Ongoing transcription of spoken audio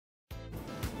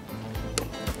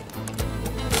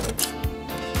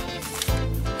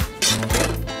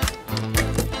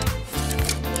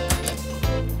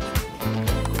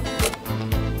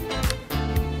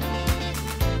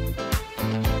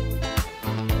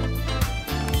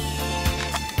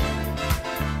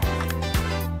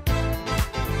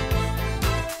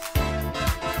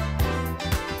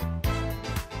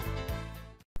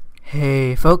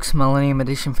Hey folks, Millennium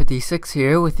Edition 56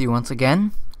 here with you once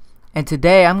again, and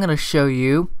today I'm going to show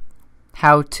you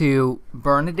how to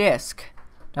burn a disk.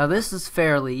 Now this is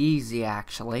fairly easy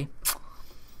actually,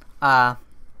 but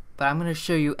I'm going to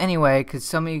show you anyway because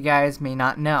some of you guys may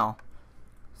not know.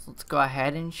 So let's go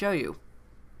ahead and show you.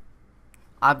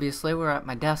 Obviously we're at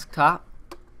my desktop,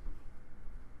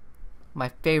 my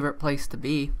favorite place to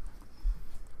be.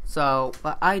 So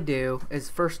what I do is,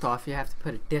 first off, you have to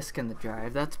put a disk in the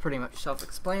drive. That's pretty much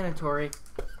self-explanatory.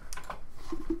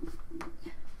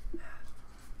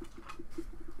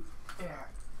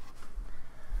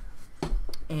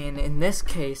 And in this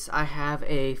case, I have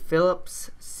a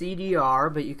Philips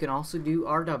CDR, but you can also do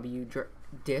RW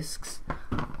disks.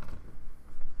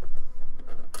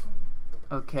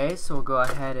 Okay, so we'll go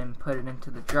ahead and put it into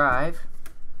the drive.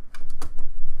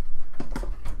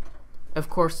 Of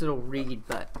course it'll read,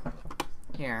 but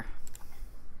here.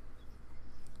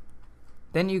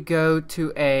 Then you go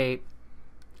to an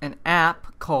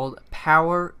app called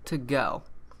Power2Go.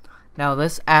 Now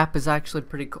this app is actually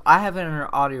pretty cool. I have it in an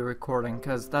audio recording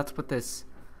because that's what this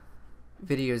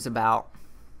video is about.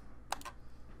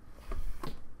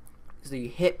 So you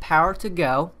hit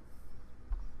Power2Go,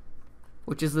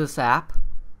 which is this app,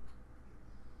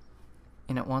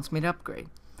 and it wants me to upgrade.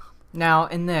 Now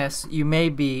in this you may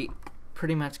be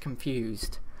pretty much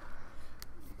confused,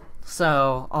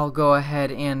 so I'll go ahead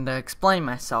and explain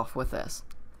myself with this.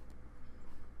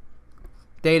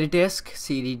 Data disk,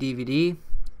 CD, DVD,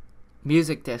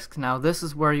 music disc. Now this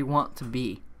is where you want to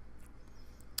be.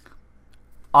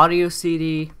 Audio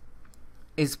CD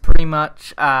is pretty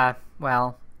much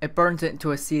well, it burns it into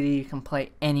a CD. You can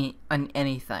play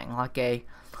anything, like a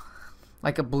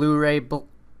Blu-ray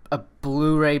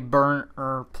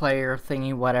burner player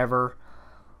thingy, whatever,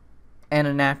 and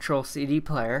a natural CD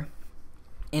player.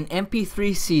 An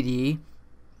MP3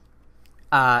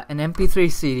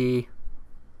 CD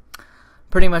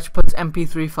pretty much puts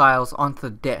MP3 files onto the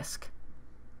disc.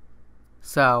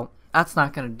 So that's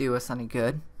not going to do us any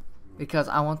good because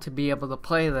I want to be able to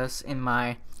play this in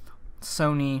my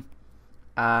Sony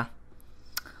Walkman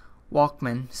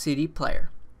CD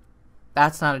player.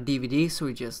 That's not a DVD, so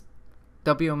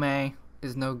WMA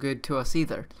is no good to us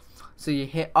either. So you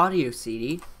hit audio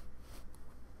CD,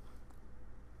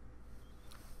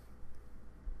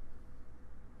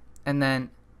 and then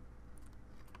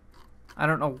I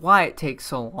don't know why it takes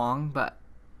so long, but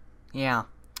yeah.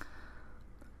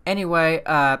 Anyway,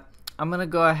 I'm gonna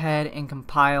go ahead and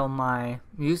compile my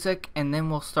music, and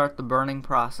then we'll start the burning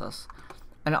process.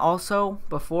 And also,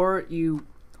 before you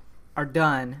are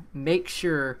done, make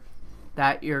sure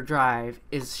that your drive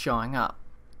is showing up,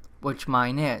 which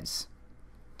mine is.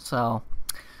 So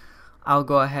I'll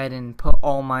go ahead and put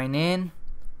all mine in,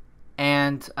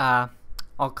 and I'll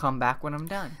come back when I'm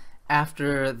done.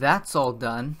 After that's all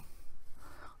done,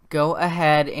 go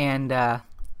ahead and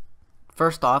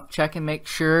first off, check and make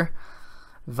sure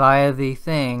via the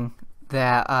thing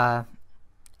that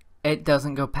it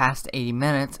doesn't go past 80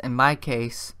 minutes. In my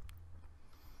case,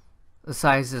 the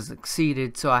size is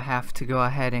exceeded, so I have to go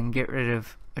ahead and get rid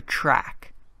of a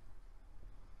track,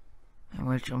 in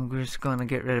which I'm just going to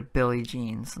get rid of Billie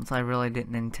Jean, since I really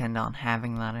didn't intend on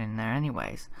having that in there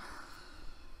anyways.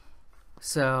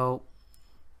 So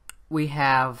we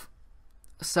have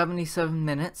 77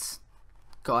 minutes.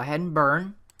 Go ahead and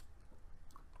burn.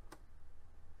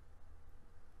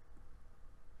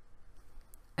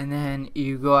 And then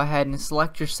you go ahead and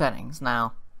select your settings.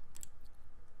 Now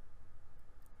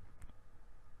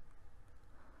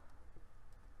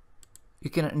you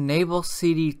can enable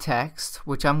CD text,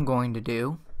 which I'm going to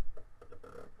do.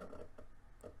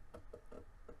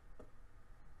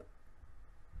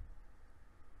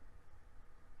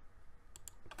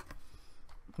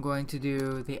 I'm going to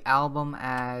do the album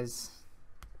as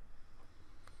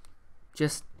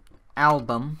just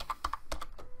album,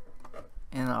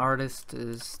 and the artist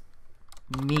is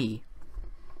me.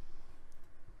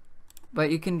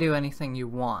 But you can do anything you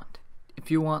want.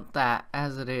 If you want that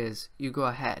as it is, you go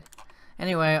ahead.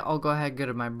 Anyway, I'll go ahead and go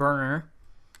to my burner.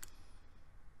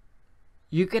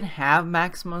 You can have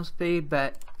maximum speed,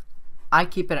 but I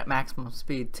keep it at maximum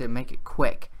speed to make it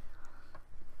quick.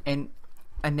 And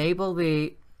enable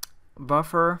the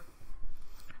buffer.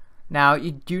 Now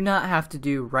you do not have to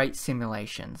do write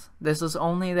simulations. This is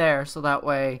only there so that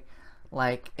way,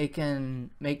 like, it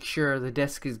can make sure the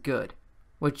disk is good,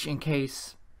 which in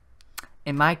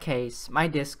my case, my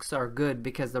disks are good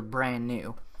because they're brand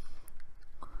new.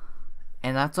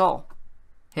 And that's all.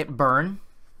 Hit burn,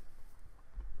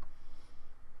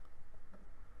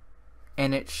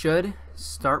 and it should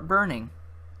start burning.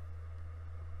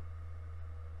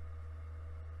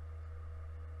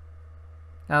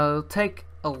 Now it'll take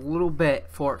a little bit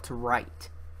for it to write,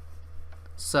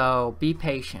 so be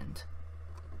patient.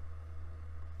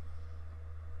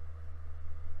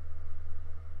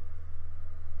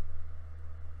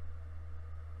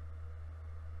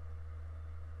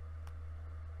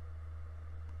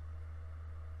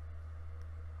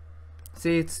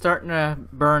 See, it's starting to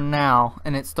burn now,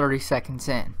 and it's 30 seconds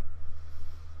in.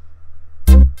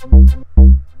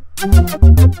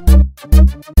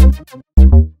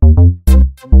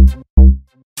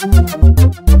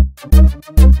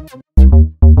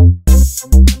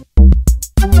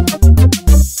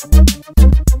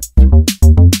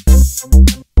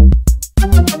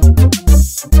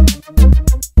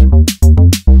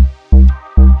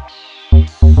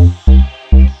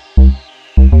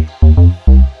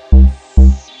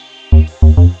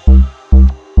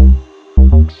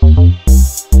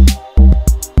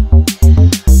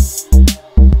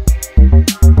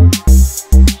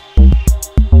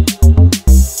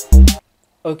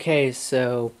 Okay,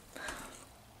 so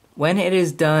when it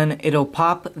is done, it'll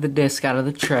pop the disc out of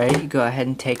the tray. You go ahead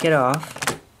and take it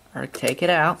off, or take it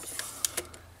out.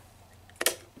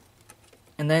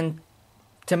 And then,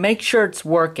 to make sure it's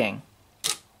working,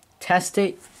 test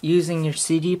it using your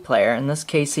CD player. In this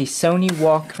case, a Sony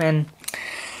Walkman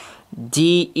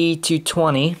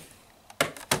DE220.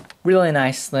 Really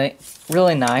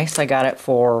nice. I got it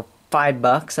for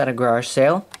 $5 at a garage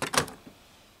sale.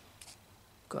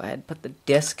 Go ahead and put the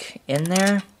disc in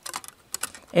there.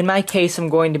 In my case, I'm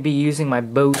going to be using my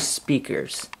Bose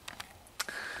speakers.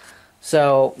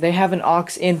 So they have an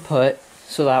aux input,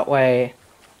 so that way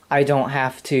I don't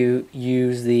have to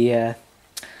use the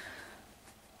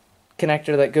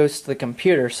connector that goes to the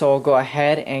computer. So I'll go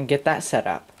ahead and get that set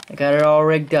up. I got it all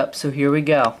rigged up, so here we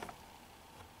go.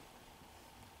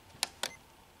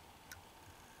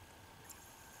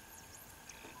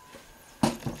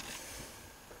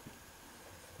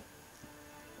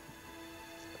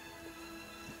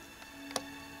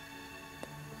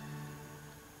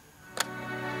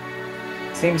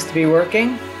 Seems to be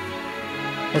working.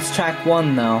 It's track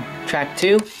 1 though. Track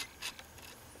 2.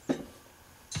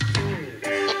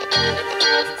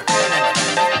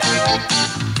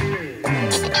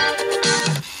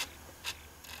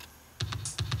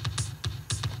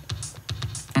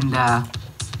 And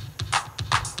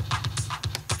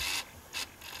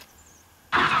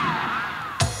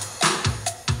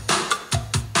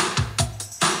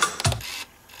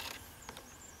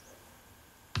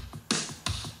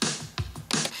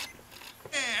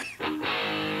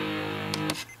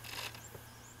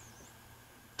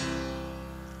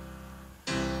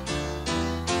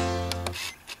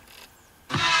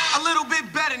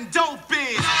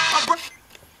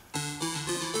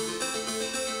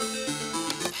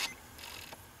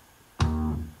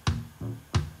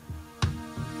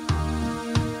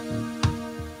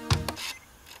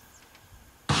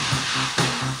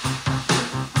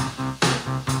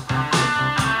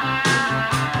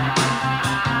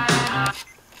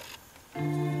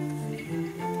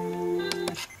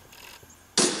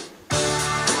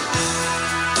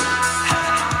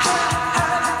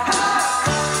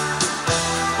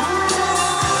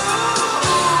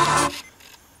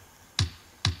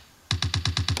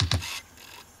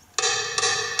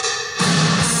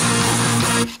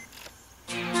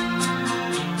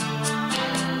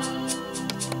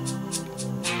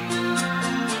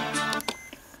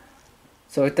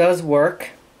so it does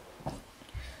work.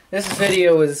 This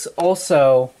video is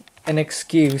also an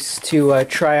excuse to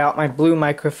try out my Blue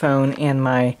microphone and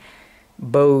my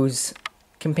Bose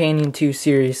Companion 2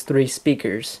 Series 3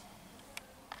 speakers.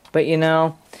 But you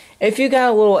know, if you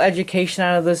got a little education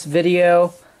out of this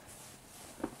video,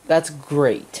 that's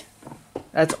great.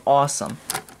 That's awesome.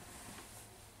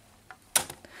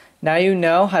 Now you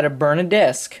know how to burn a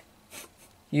disc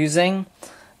using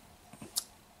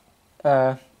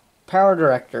Power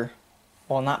Director.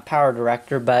 Well, not Power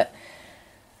Director, but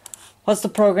what's the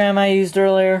program I used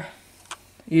earlier?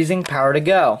 Using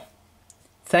Power2Go.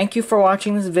 Thank you for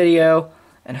watching this video,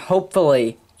 and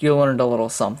hopefully you learned a little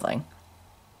something.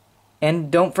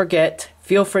 And don't forget,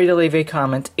 feel free to leave a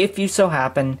comment if you so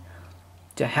happen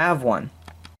to have one.